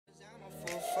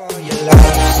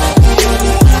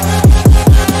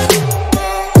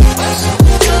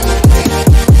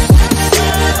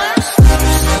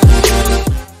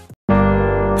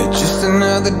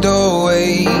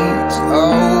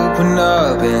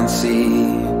and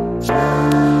see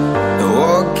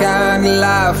what kind of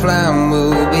lifeline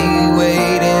will be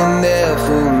waiting there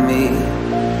for me.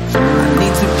 I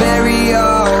need to bury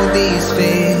all these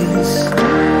fears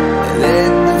and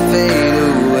let them fade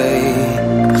away.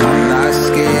 I'm not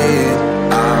scared,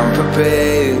 I'm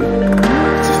prepared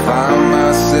to find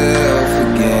myself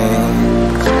again.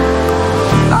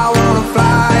 I wanna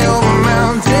fly over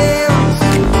mountains,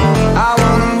 I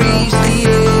wanna reach the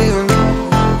end.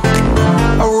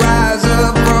 I'll rise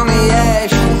up from the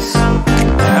ashes,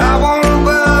 I won't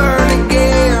burn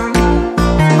again.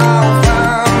 I'll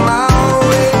find my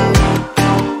way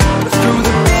through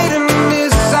the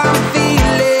bitterness I'm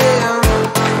feeling.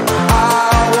 I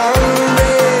won't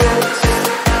rest,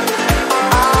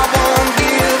 I won't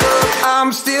give up, I'm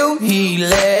still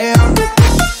healing.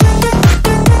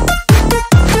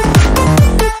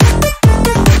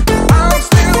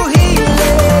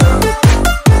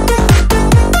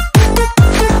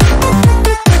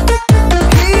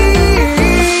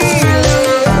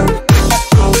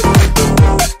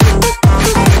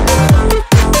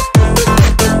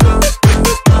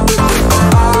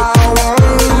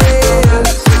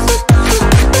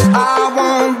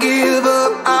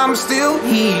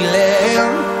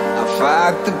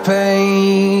 The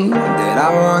pain that I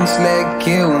once let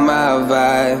kill my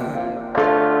vibe,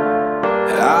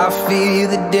 I fear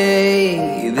the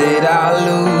day that I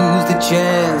lose the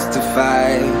chance to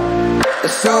fight.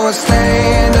 So I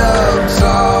stand up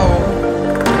tall,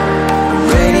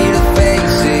 ready to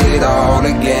face it all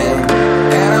again,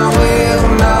 and I will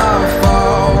not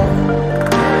fall,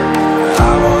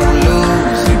 I won't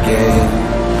lose again.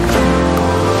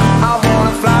 I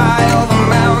wanna fly over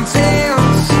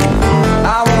mountains,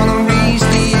 I wanna reach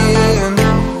the end.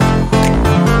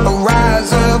 I'll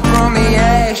rise up from the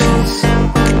ashes,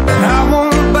 and I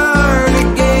won't burn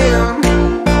again.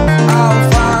 I'll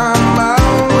find my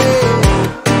way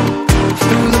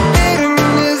through the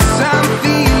bitterness I'm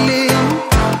feeling.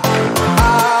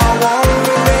 I won't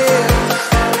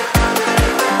rest,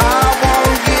 I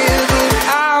won't give up,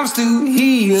 I'm still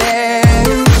healing.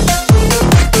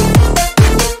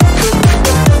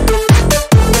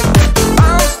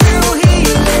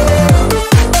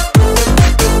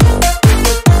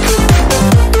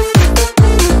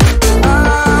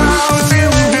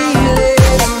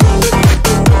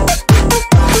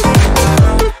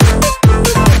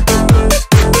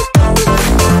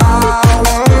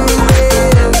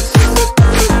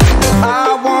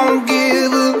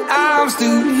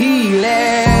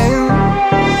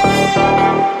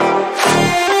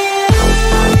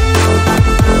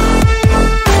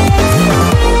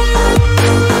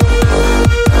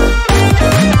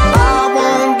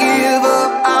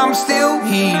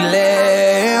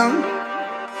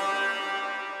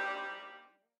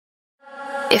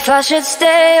 If I should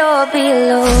stay or be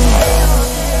alone,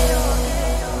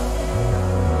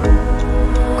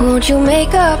 won't you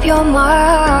make up your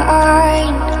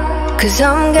mind? 'Cause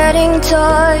I'm getting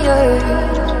tired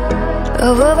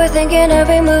of overthinking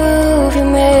every move you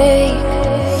make,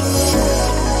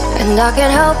 and I can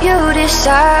help you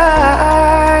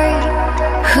decide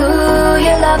who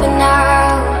you're loving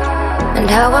now, and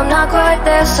how I'm not quite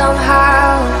there somehow.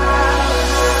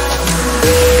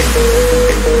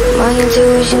 My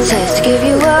intuition says to give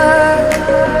you up,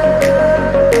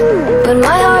 but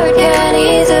my heart can't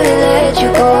easily let you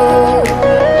go.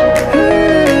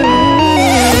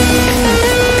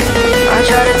 I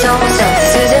try to tell myself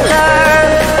this isn't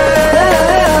love,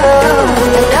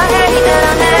 and I hate that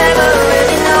I never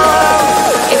really know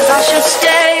if I should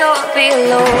stay or be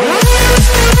alone.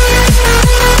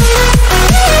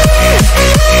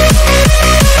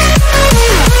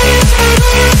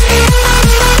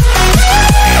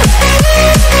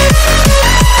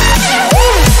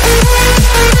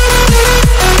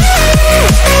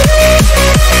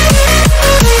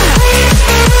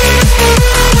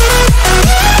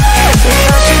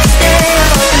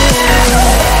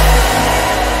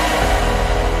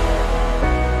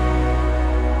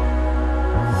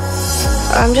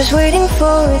 I'm just waiting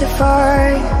for the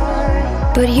fight,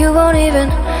 but you won't even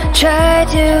try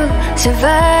to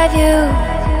survive. You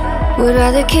would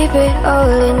rather keep it all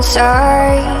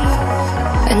inside,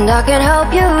 and I can help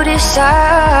you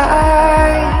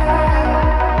decide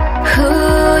who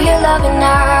you're loving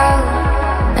now,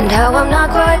 and how I'm not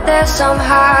quite there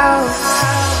somehow.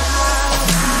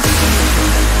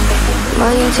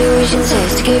 My intuition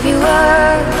says to give you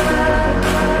up,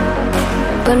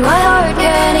 but my heart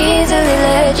can't easily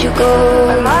let you go.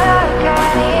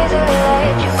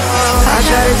 I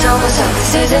try to tell myself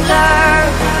this isn't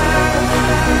love,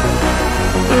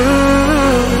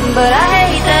 but I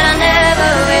hate that I never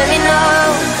really know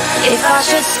if I I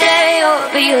should stay or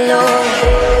be alone.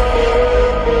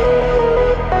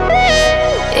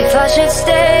 If I should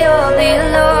stay or be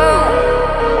alone.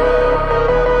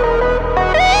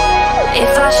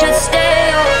 If I should stay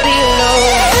or be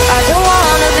alone. I don't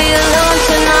wanna be alone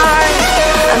tonight.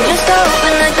 I'm just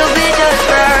hoping that you'll be just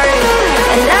right.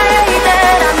 And I hate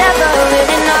that I never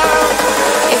really know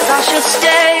if I should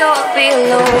stay or be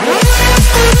alone.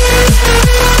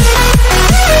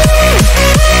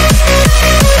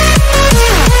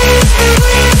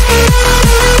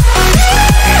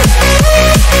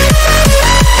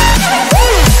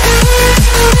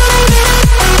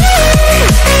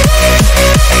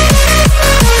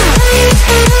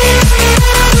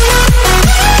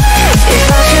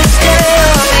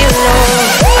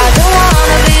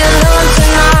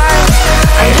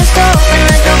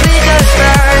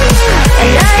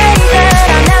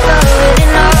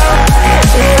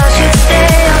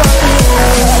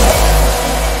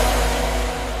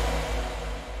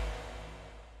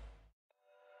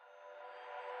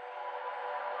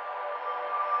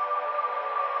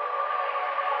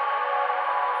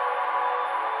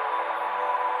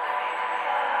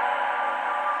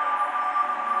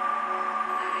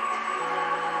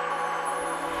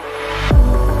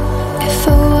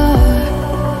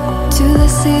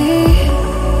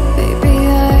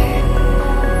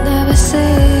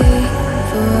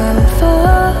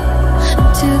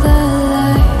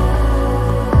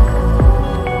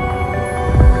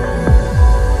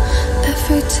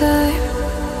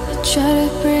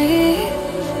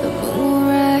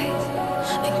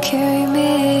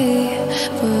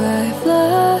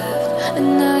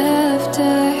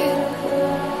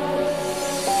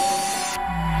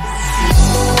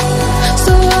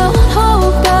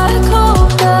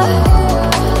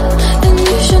 And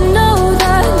you should know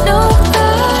that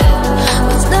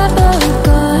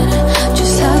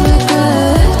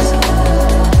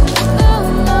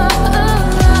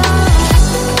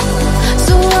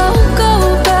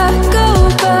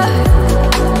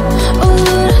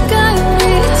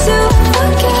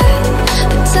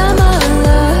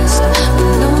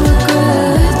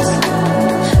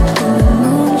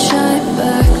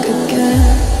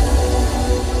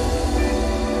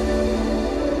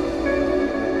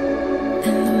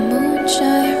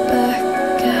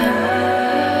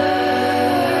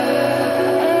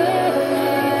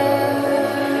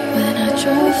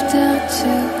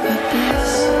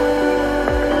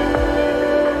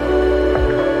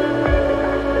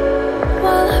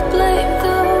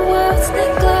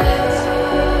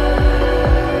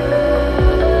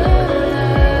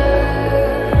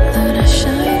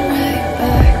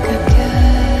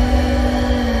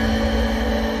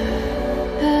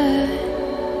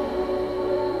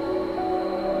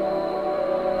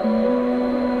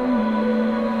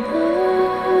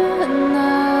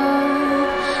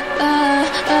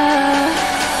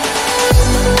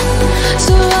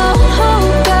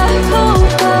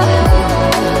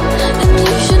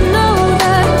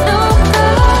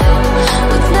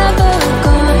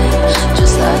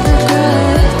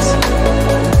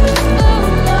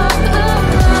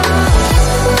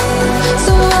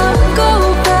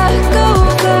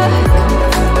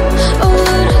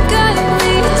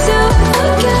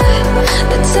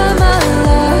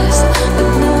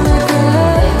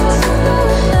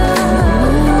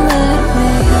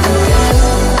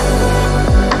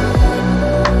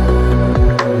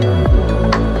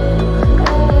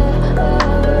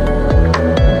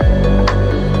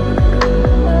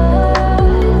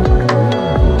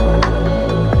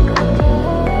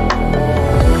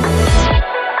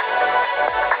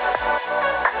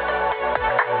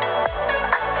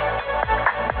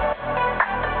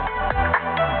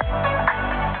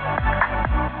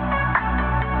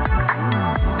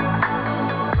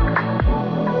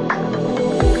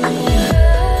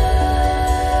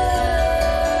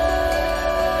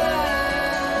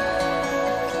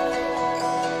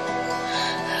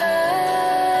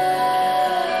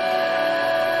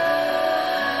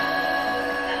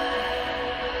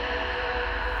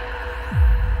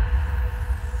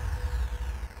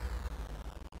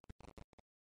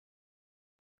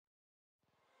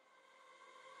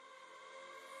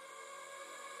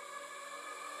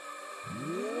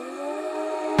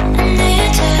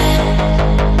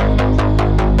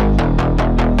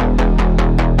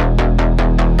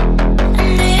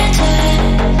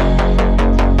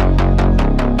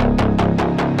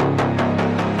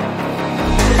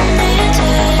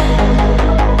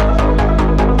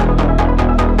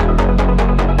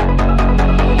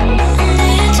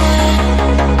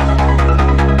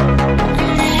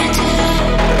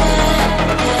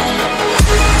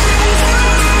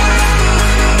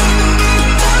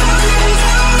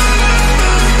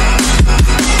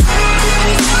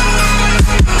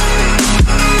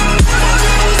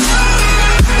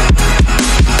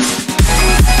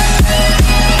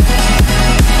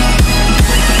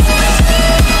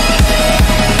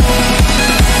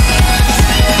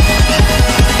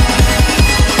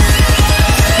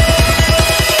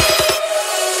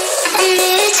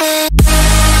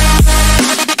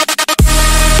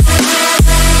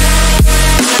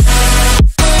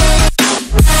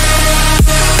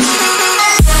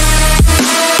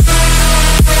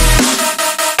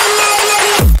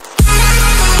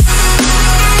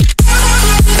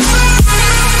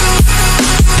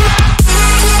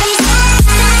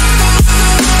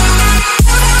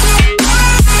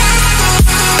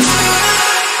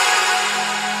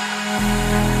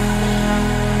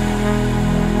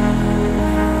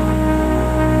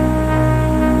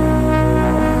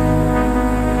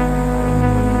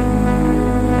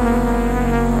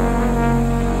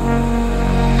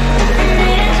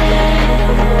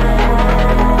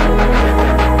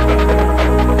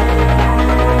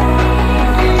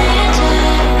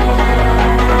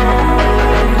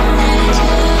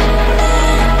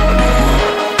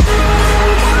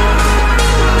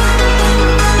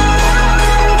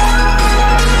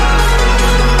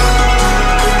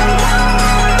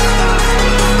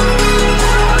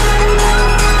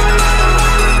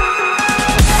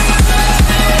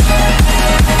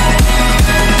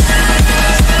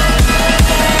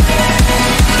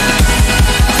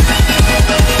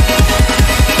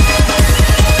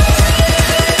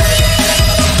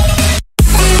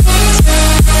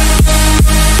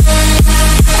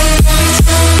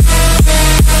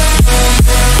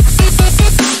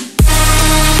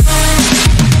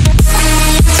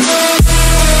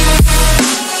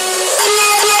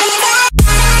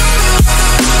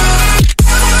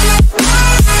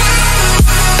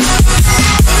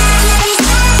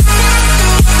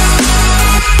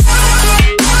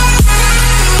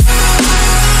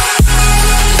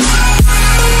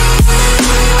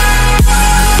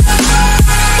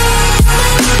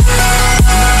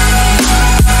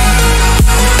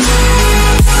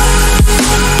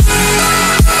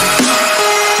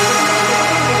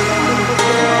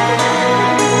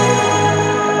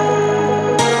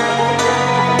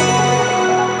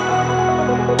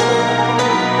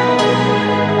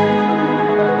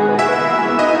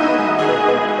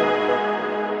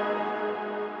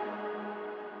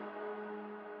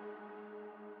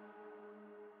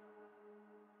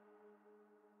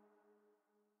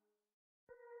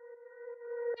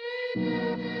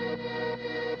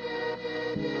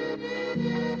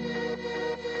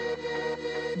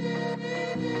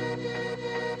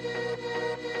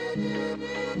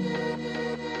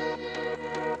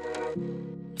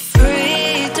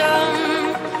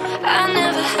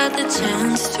a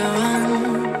chance to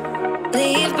run,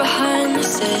 leave behind the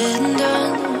said and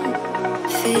done,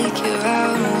 figure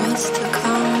out what's to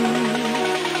come.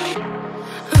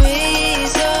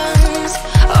 Reasons,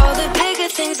 all the bigger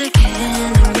things I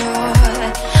can't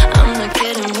ignore. I'm not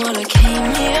getting what I came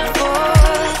here for.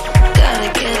 Gotta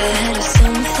get ahead of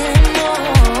something more.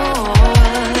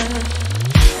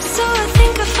 So I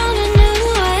think I found a new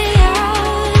way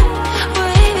out,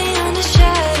 way beyond the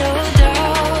shadow of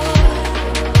doubt.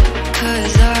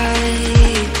 'Cause I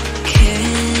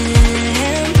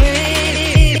can't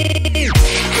breathe,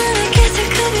 and I guess I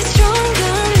could be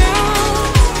stronger now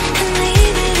and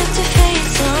leave it up to fate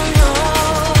somehow.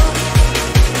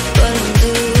 But I'm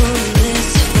doing this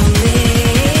for me.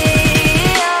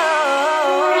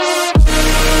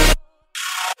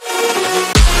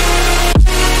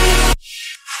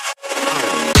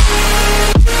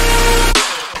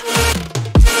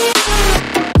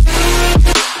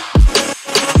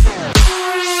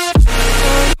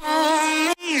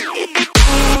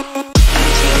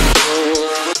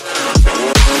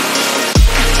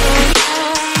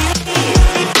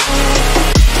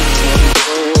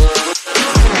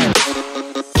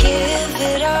 Give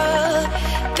it up,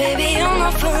 baby, you're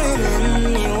not fooling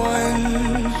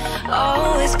anyone.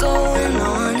 Always going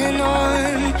on and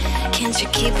on. Can't you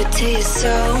keep it to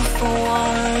yourself for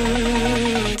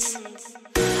once?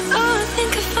 Oh, I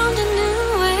think I found a new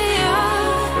way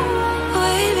out,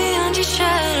 way beyond your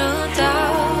shadow of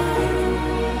doubt.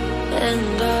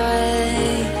 And I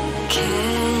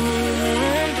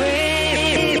can't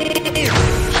breathe.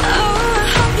 Oh, I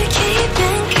hope you're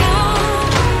keeping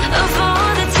count of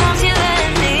all the times you let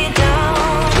me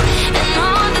down, and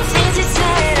all the things you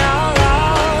said out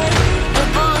loud, the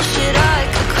bullshit I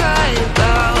could cry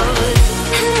about.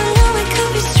 And I know we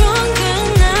could be stronger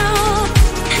now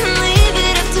and leave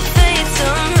it up to fate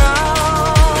somehow.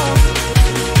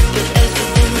 But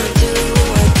everything I do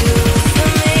for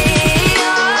me.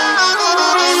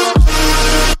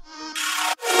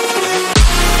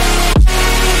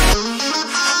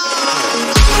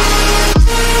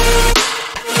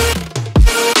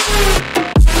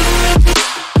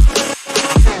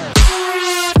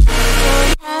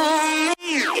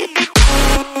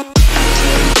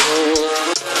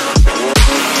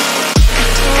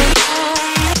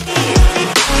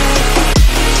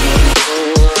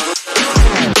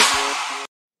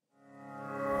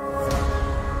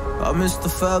 I miss the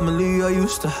family I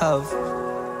used to have.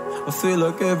 I feel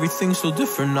like everything's so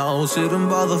different now. Sitting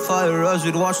by the fire as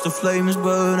we'd watch the flames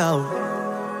burn out.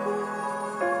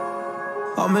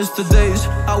 I miss the days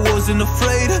I wasn't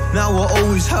afraid. Now I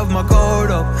always have my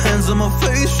guard up, hands on my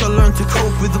face. I learned to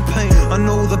cope with the pain. I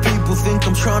know that people think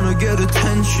I'm trying to get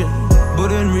attention,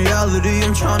 but in reality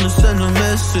I'm trying to send a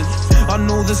message. I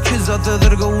know there's kids out there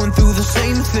that are going through the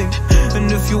same thing,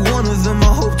 and if you're one of them,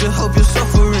 I hope to help your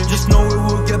suffering. Just know it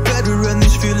will get better, and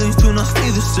these feelings do not stay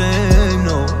the same.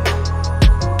 No,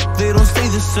 they don't stay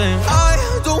the same. I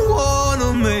don't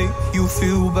wanna make you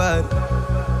feel bad,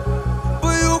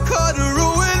 but you kinda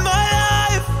ruined my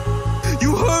life.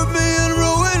 You hurt me and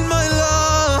ruined my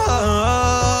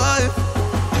life,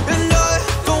 and I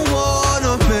don't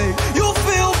wanna make you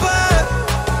feel bad,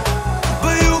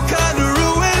 but you kinda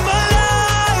ruined my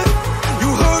life. You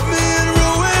hurt me and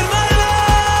ruined my life.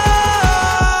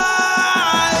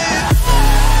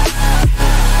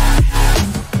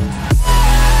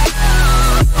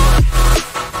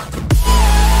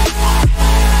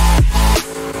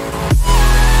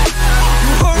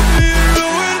 You hurt me and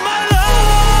ruined my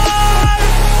life.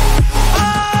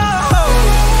 Oh.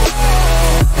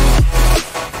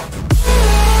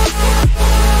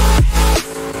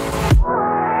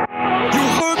 You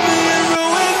hurt me and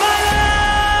ruined my life.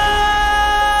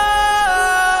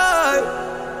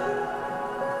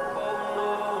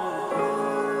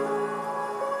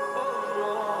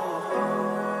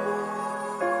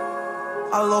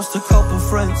 I lost a couple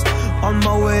friends on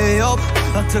my way up.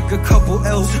 I took a couple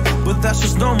L's, but that's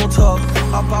just normal talk.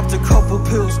 I popped a couple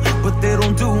pills, but they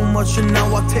don't do much. And now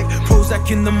I take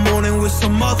Prozac in the morning with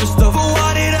some other stuff. But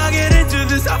why did I get into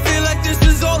this? I feel like this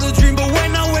is all a dream, but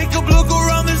when I wake up, look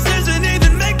around, this isn't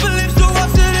even make-believe. So I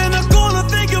sit in the corner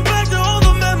thinking back to all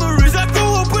the memories. I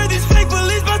grew up with these fake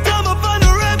beliefs, by the time I find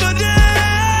a remedy.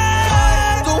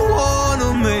 I don't wanna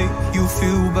make you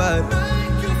feel bad,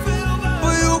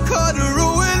 but you kinda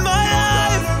ruined my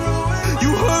life.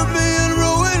 You hurt me and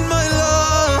ruined my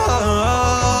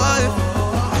life,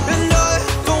 and I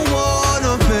don't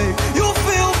wanna make you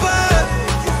feel bad,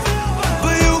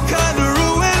 but you kinda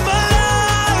ruined my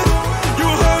life. You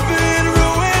hurt me and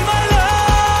ruined my life.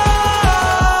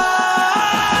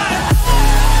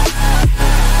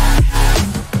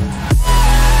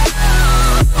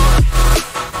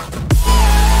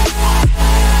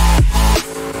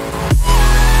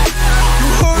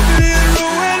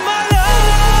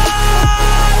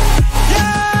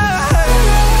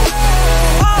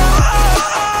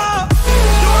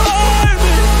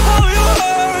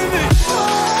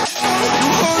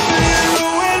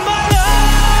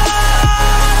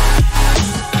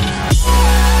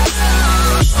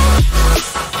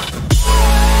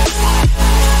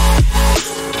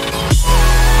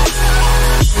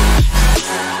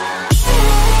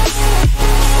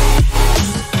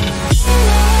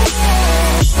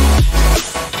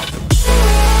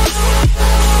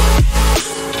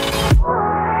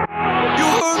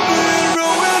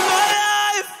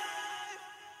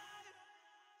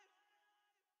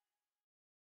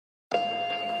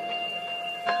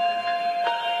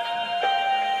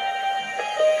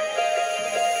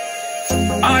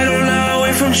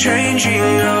 I'm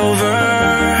changing over.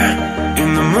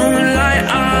 In the moonlight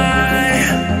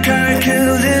I can't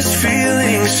kill this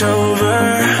feeling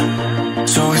sober,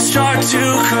 so I start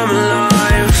to come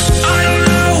alive. I don't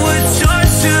know what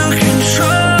starts to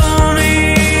control me.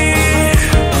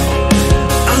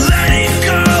 I let it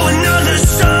go, another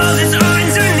soul that's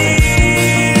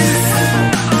underneath.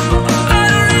 I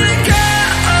don't really care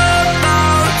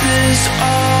about this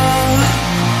all.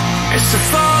 It's the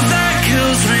fall that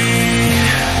kills me.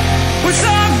 With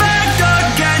our back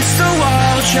against the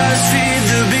wall, just feed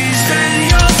the beast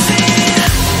and you'll see.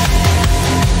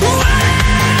 Wait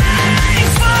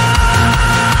for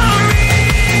me.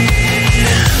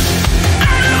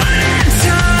 I don't wanna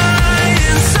die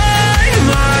inside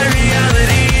my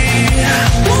reality.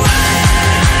 Wait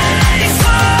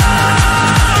for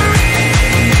me.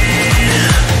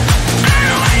 I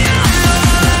don't want your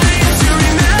mind to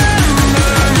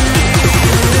remember me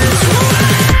this way.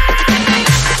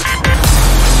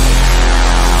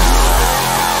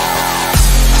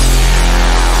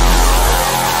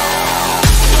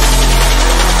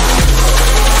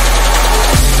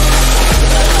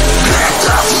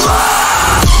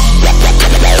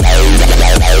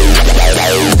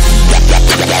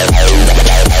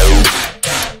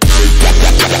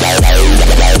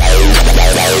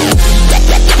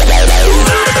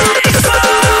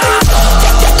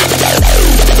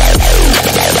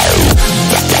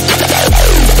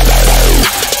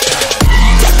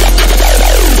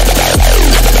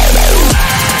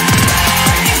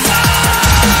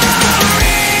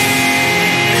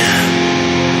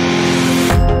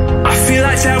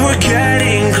 That we're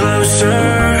getting closer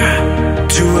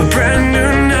to a brand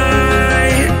new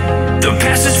night. The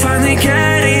past is finally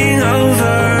getting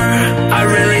over. I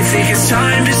really think it's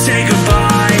time to say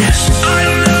goodbye. I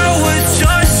don't know what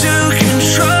starts to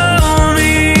control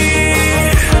me.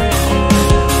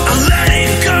 I let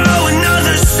it go,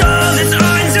 another soul that's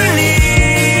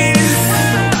underneath.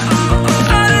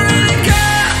 I don't really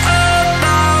care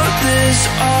about this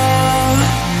all.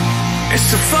 It's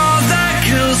the fall that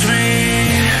kills me.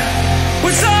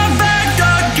 With our back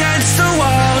against the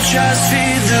wall, just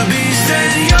feed the beast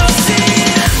and you'll see.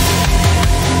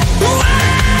 Wait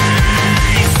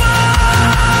for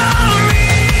me.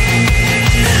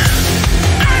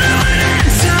 I don't wanna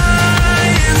die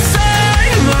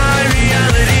inside my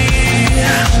reality.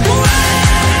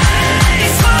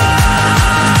 Wait for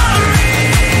me.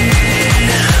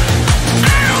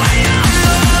 I don't want your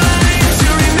mind to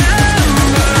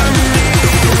remember me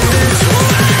this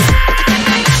way.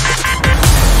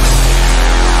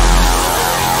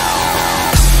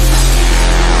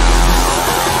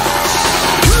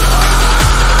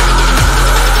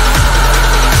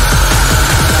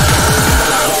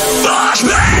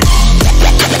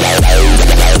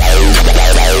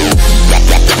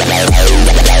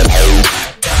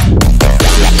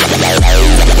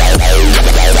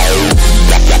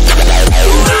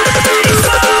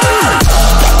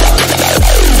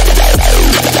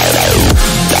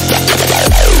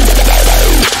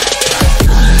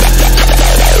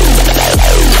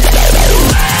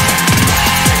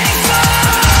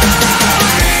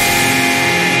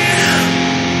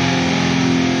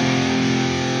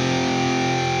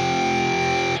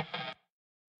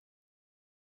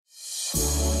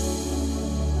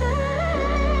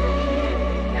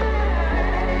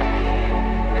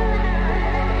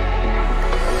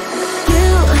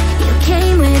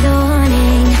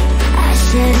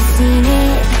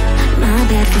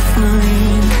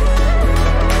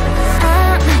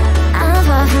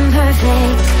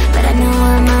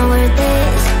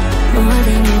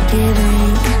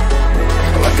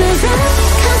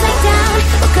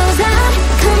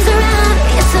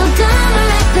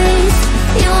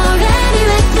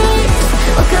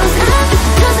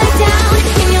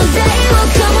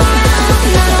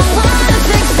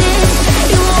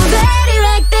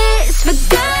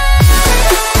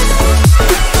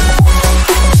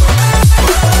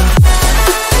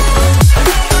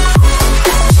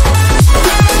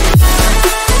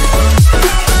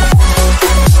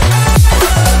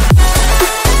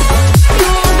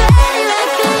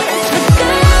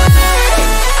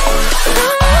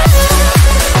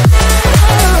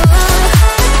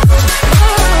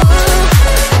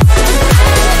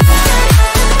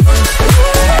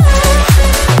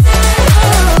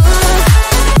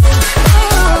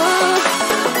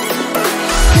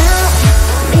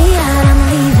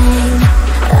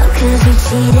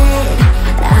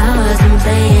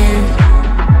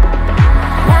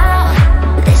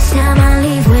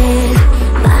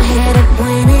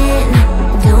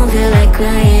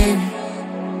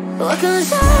 What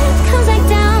goes up comes back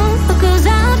down, what goes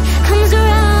out comes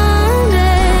around,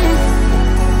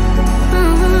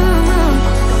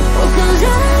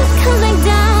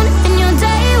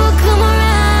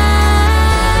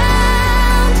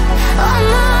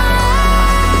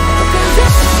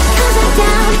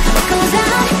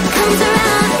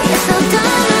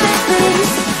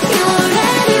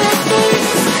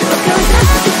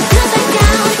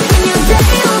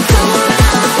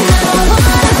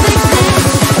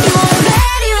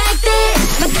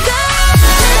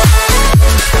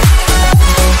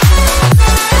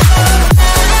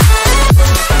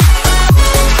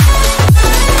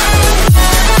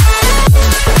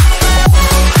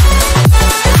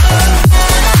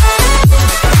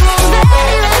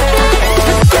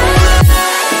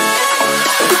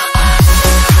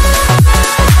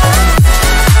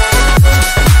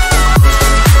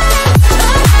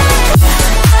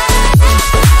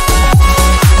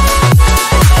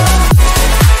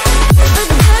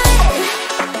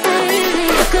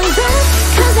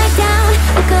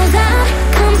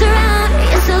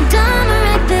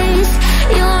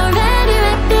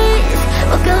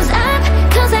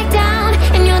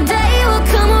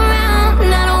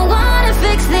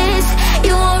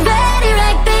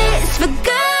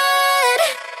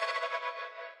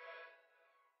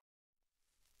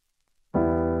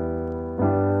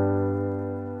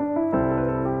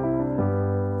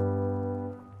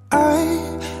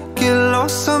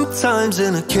 times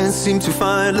and I can't seem to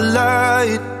find a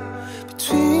light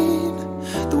between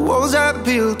the walls I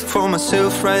built for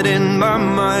myself right in my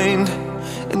mind.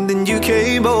 And then you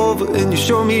came over and you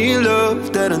showed me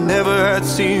love that I never had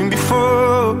seen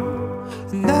before.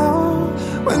 And now,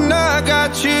 when I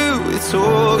got you, it's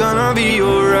all gonna be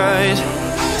alright.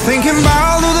 Thinking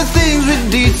about all the things we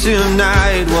did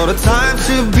tonight. What a time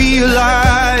to be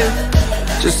alive.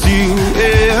 Just you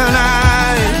and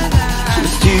I.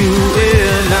 Just you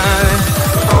and I.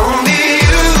 Only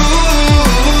you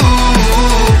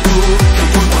can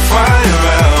put the fire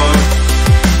out.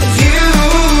 You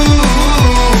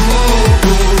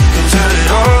can turn it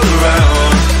all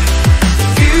around.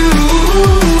 You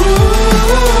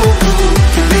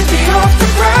can lift me off the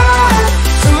ground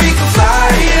so we can fly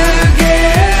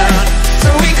again. So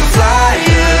we can fly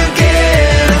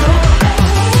again. So we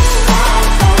can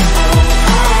fly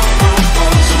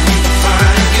again. So we can fly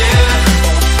again.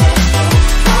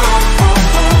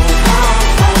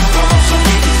 So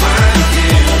we can fly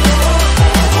again.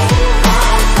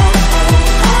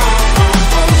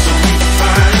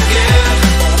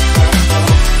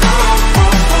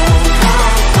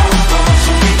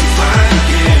 So we can fly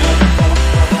again.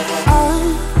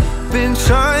 I've been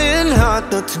trying hard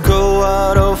not to go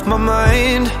out of my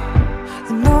mind.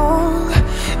 And all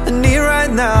I need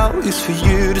right now is for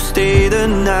you to stay the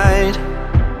night.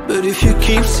 But if you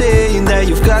keep saying that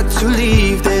you've got to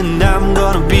leave, then I'm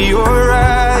gonna be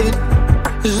alright.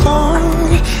 As long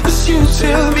as you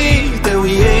tell me that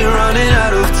we ain't running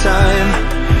out of time.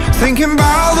 Thinking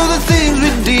about all the things we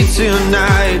did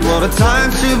tonight. What a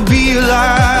time to be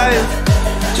alive.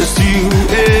 Just you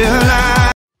and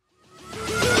I.